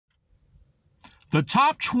The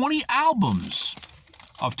top 20 albums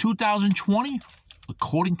of 2020,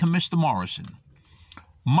 according to Mr. Morrison.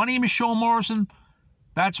 My name is Sean Morrison.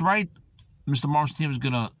 That's right. Mr. Morrison is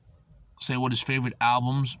going to say what his favorite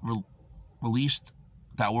albums were released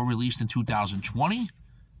in 2020.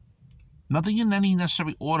 Nothing in any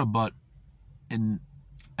necessary order, but in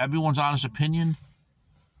everyone's honest opinion,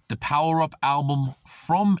 the Power Up album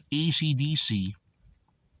from AC/DC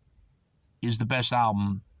is the best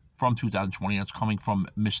album from 2020. That's coming from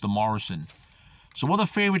Mr. Morrison. So other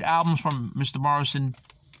favorite albums from Mr. Morrison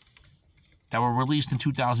that were released in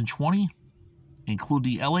 2020 include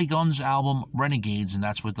the LA Guns album Renegades, and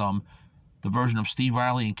that's with the version of Steve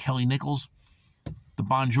Riley and Kelly Nichols. The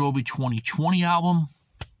Bon Jovi 2020 album,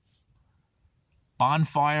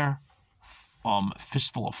 Bonfire,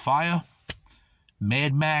 Fistful of Fire,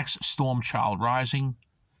 Mad Max, Storm Child Rising,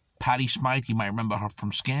 Patti Smythe, you might remember her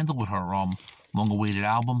from Scandal with her long-awaited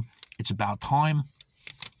album, It's About Time,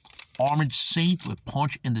 Armored Saint with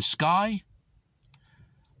Punch in the Sky,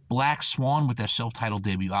 Black Swan with their self-titled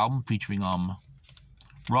debut album featuring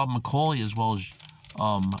Rob McCauley as well as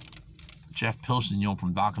Jeff Pilson,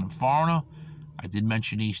 from Dokken and Foreigner. I did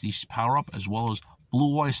mention ACDC's Power Up, as well as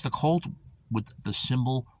Blue Oyster Cult with The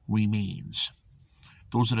Symbol Remains.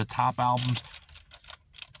 Those are the top albums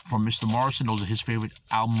from Mr. Morrison. Those are his favorite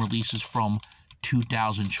album releases from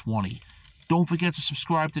 2020. Don't forget to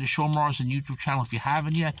subscribe to the Sean Morrison YouTube channel if you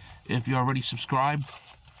haven't yet. If you're already subscribed,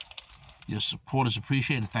 your support is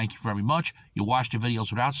appreciated. Thank you very much. You watch the videos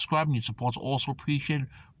without subscribing. Your support is also appreciated.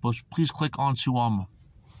 But please click onto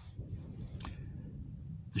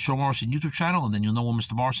the Sean Morrison YouTube channel, and then you'll know when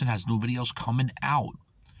Mr. Morrison has new videos coming out.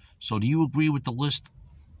 So do you agree with the list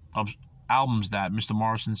of albums that Mr.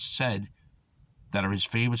 Morrison said that are his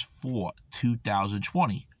favorites for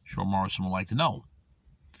 2020? Sean Morrison would like to know.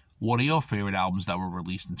 What are your favorite albums that were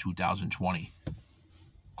released in 2020? Of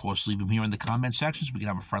course, leave them here in the comment sections. We can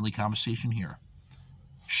have a friendly conversation here.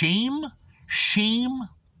 Shame, shame,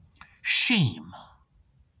 shame.